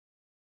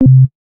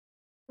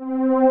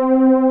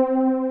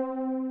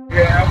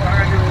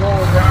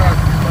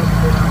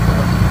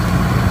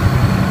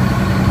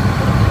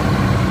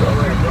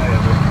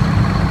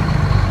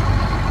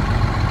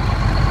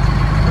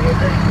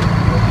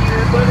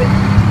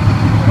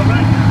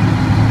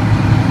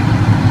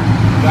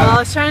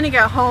was trying to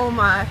get home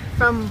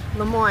from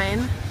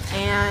Lemoyne,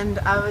 and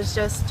I was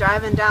just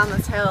driving down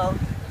this hill,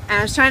 and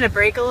I was trying to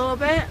brake a little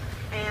bit,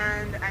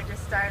 and I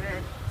just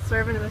started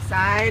swerving to the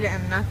side,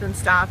 and nothing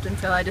stopped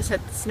until I just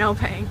hit the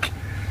snowbank.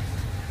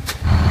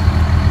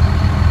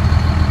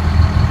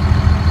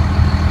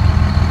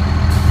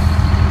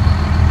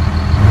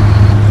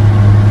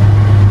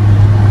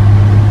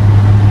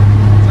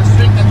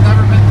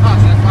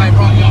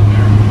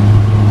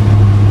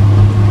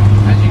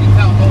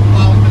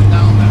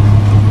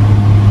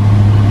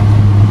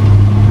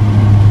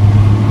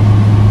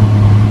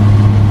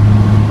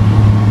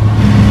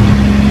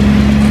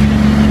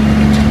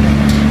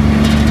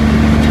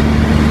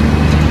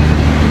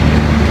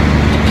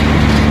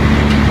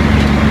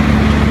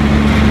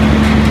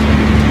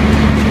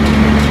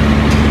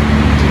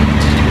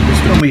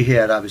 We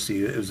had,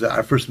 obviously, it was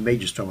our first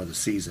major storm of the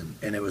season,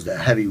 and it was that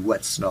heavy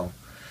wet snow,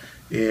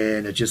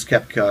 and it just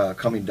kept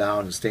coming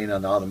down and staying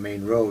on all the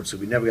main roads, so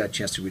we never got a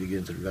chance to really get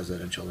into the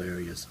residential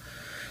areas.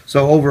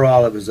 So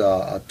overall, it was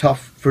a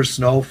tough first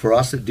snow for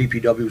us at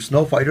DPW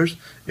snow fighters,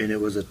 and it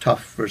was a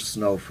tough first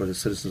snow for the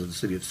citizens of the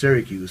city of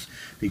Syracuse,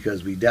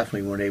 because we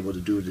definitely weren't able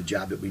to do the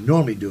job that we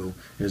normally do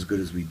as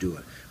good as we do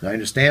it. And I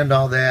understand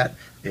all that,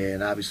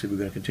 and obviously we're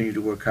going to continue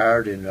to work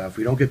hard, and if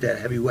we don't get that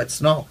heavy wet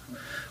snow,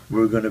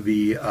 we're going to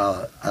be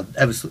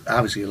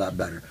obviously a lot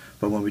better.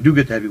 But when we do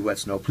get the heavy wet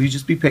snow, please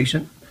just be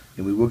patient,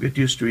 and we will get to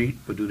your street.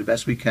 We'll do the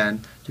best we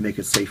can to make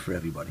it safe for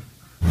everybody.